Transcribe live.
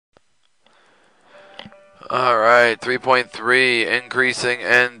Alright, 3.3, increasing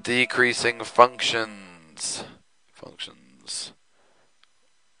and decreasing functions.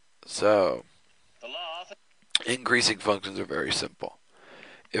 So, increasing functions are very simple.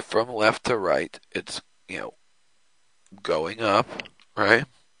 If from left to right, it's, going up, right?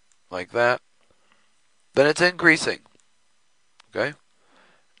 Like that. Then it's increasing. Okay?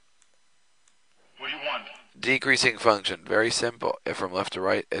 What do you want? Decreasing function, very simple. If from left to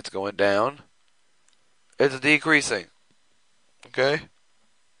right, it's going down, it's decreasing. Okay?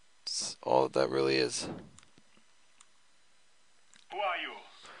 That's all that really is. Who are you?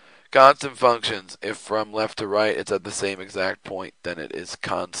 Constant functions, if from left to right it's at the same exact point, then it is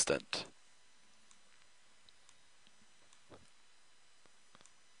constant.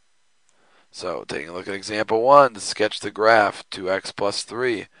 So, taking a look at example 1, to sketch the graph, 2x plus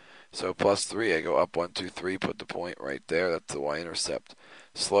 3. So, plus 3, I go up 1, 2, 3, put the point right there, that's the y-intercept.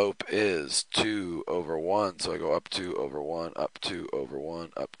 Slope is 2 over 1, so I go up 2 over 1, up 2 over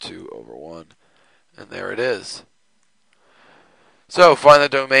 1, up 2 over 1, and there it is. So, find the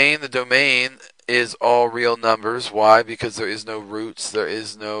domain. The domain is all real numbers. Why? Because there is no roots, there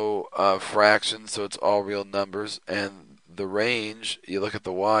is no fractions, so it's all real numbers, and the range, you look at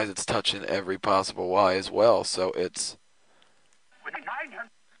the y's, it's touching every possible y as well. So it's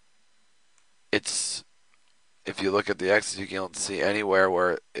if you look at the x's, you can't see anywhere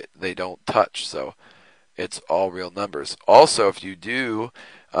where they don't touch. So it's all real numbers. Also, if you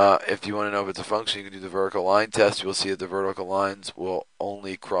want to know if it's a function, you can do the vertical line test. You'll see that the vertical lines will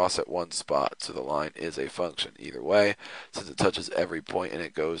only cross at one spot. So the line is a function either way, since it touches every point and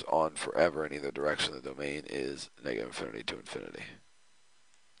it goes on forever in either direction. The domain is negative infinity to infinity.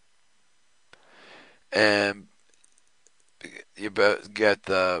 And you get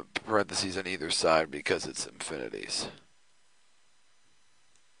the parentheses on either side because it's infinities.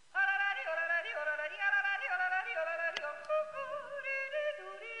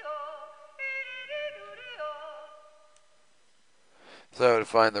 So to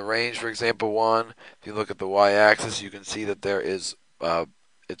find the range for example 1, if you look at the y-axis, you can see that there is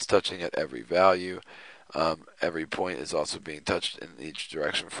it's touching at every value. Every point is also being touched in each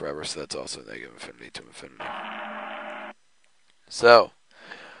direction forever, so that's also negative infinity to infinity. So,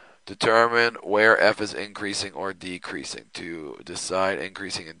 determine where f is increasing or decreasing. To decide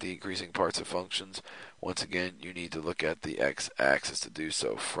increasing and decreasing parts of functions, once again, you need to look at the x-axis to do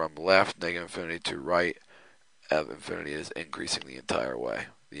so. From left, negative infinity, to right, f infinity is increasing the entire way.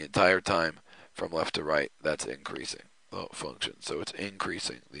 The entire time, from left to right, that's increasing the function. So it's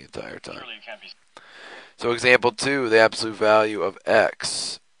increasing the entire time. So example 2, the absolute value of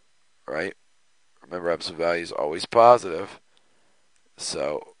x, right? Remember, absolute value is always positive.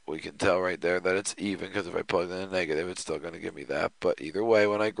 So we can tell right there that it's even, because if I plug in a negative, it's still going to give me that. But either way,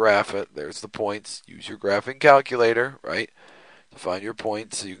 when I graph it, there's the points. Use your graphing calculator, right, to find your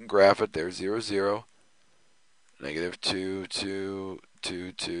points so you can graph it. There's 0, 0, negative 2, 2,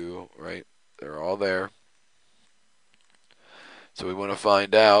 2, 2, right? They're all there. So we want to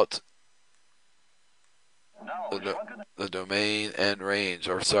find out the domain and range,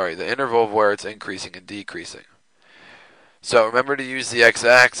 or sorry, the interval of where it's increasing and decreasing. So remember to use the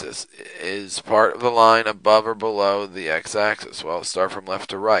x-axis. Is part of the line above or below the x-axis? Well, start from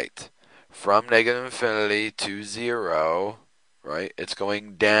left to right. From negative infinity to 0, right, it's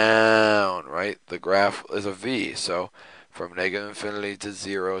going down, right? The graph is a V, so from negative infinity to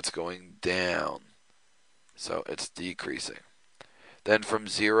 0, it's going down. So it's decreasing. Then from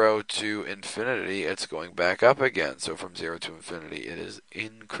 0 to infinity, it's going back up again. So from 0 to infinity, it is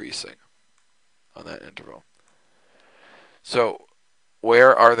increasing on that interval. So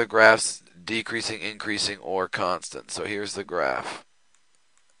where are the graphs decreasing, increasing, or constant? So here's the graph.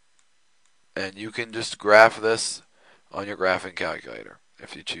 And you can just graph this on your graphing calculator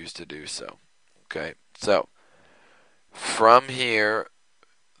if you choose to do so. Okay, so from here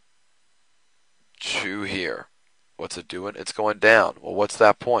to here, what's it doing? It's going down. Well, what's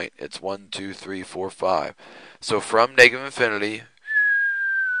that point? It's 1, 2, 3, 4, 5. So from negative infinity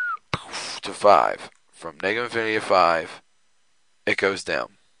to 5, from negative infinity to 5, it goes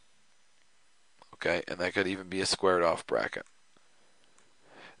down. Okay, and that could even be a squared off bracket.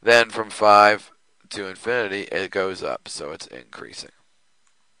 Then from 5 to infinity, it goes up, so it's increasing.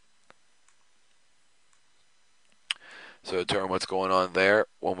 So to determine what's going on there,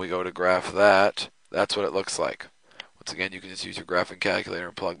 when we go to graph that, that's what it looks like. Once again, you can just use your graphing calculator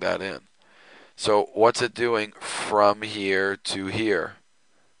and plug that in. So what's it doing from here to here?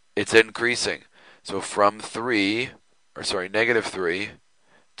 It's increasing. So from negative 3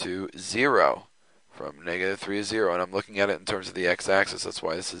 to 0. From negative 3 to 0. And I'm looking at it in terms of the x-axis. That's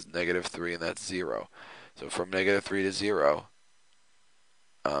why this is negative 3 and that's 0. So from negative 3 to 0,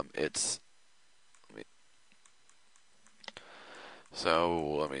 it's...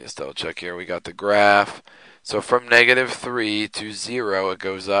 So let me just double check here. We got the graph. So from negative 3 to 0, it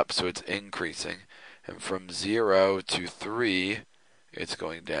goes up, so it's increasing. And from 0 to 3, it's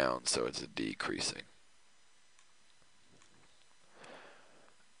going down, so it's decreasing.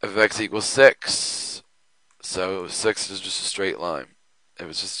 If x equals 6, so 6 is just a straight line. If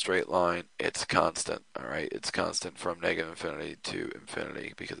it's just a straight line, it's constant. All right, it's constant from negative infinity to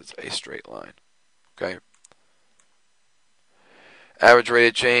infinity because it's a straight line. Okay. Average rate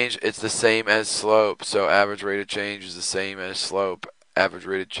of change, it's the same as slope. So average rate of change is the same as slope. Average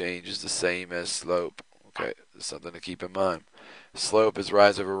rate of change is the same as slope. Okay, that's something to keep in mind. Slope is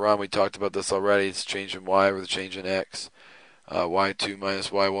rise over run. We talked about this already. It's change in y over the change in x. Y2 minus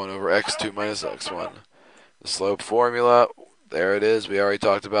y1 over x2 minus x1. The slope formula, there it is. We already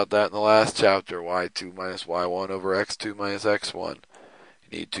talked about that in the last chapter. Y2 minus y1 over x2 minus x1.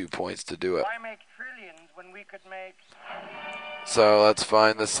 You need 2 points to do it. Why make trillions when we could make... So let's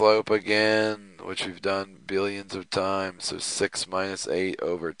find the slope again, which we've done billions of times. So 6 minus 8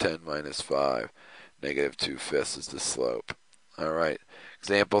 over 10 minus 5. Negative 2/5 is the slope. All right.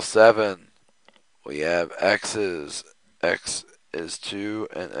 Example 7. We have x's. X is 2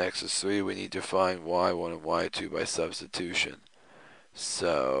 and x is 3. We need to find y1 and y2 by substitution.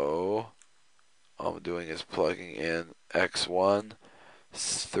 So all I'm doing is plugging in x1.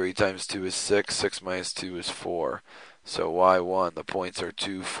 3 times 2 is 6. 6 minus 2 is 4. So y1, the points are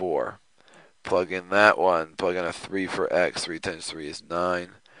 2, 4. Plug in that one. Plug in a 3 for x. 3 times 3 is 9.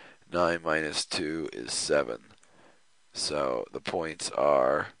 9 minus 2 is 7. So the points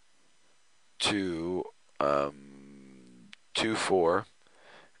are 2, 2, 4,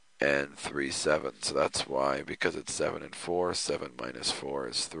 and 3, 7. So that's why, because it's 7 and 4, 7 minus 4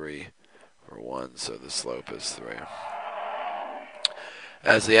 is 3, or 1, so the slope is 3.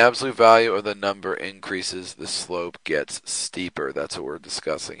 As the absolute value of the number increases, the slope gets steeper. That's what we're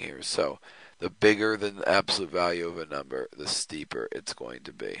discussing here. So the bigger the absolute value of a number, the steeper it's going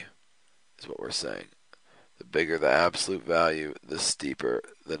to be, is what we're saying. The bigger the absolute value, the steeper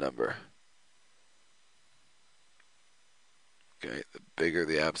the number. Okay, the bigger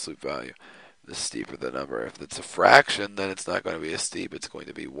the absolute value, the steeper the number. If it's a fraction, then it's not going to be as steep. It's going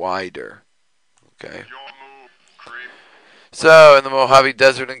to be wider. Okay. So, in the Mojave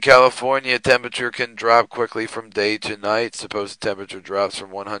Desert in California, temperature can drop quickly from day to night. Suppose the temperature drops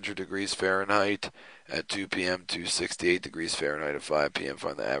from 100 degrees Fahrenheit at 2 p.m. to 68 degrees Fahrenheit at 5 p.m.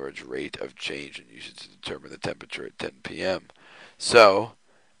 Find the average rate of change and use it to determine the temperature at 10 p.m. So,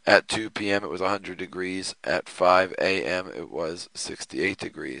 at 2 p.m. it was 100 degrees. At 5 a.m. it was 68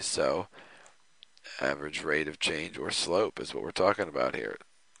 degrees. So, average rate of change or slope is what we're talking about here.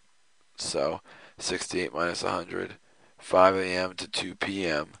 So, 68 minus 100. 5 a.m. to 2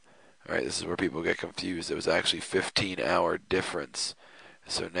 p.m. All right, this is where people get confused. It was actually 15-hour difference.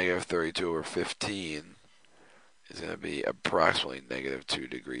 So negative 32 over 15 is going to be approximately negative 2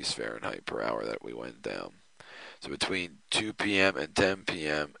 degrees Fahrenheit per hour that we went down. So between 2 p.m. and 10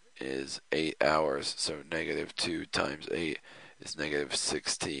 p.m. is 8 hours. So negative 2 times 8 is negative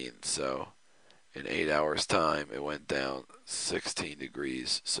 16. So in 8 hours' time, it went down 16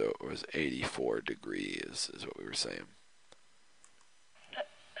 degrees. So it was 84 degrees is what we were saying.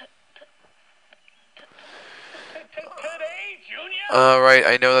 Alright,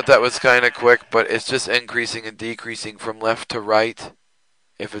 I know that was kind of quick, but it's just increasing and decreasing from left to right.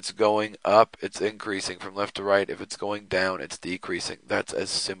 If it's going up, it's increasing from left to right. If it's going down, it's decreasing. That's as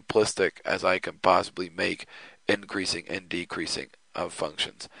simplistic as I can possibly make increasing and decreasing of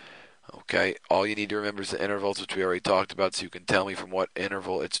functions. Okay, all you need to remember is the intervals, which we already talked about, so you can tell me from what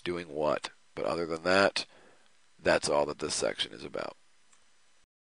interval it's doing what. But other than that, that's all that this section is about.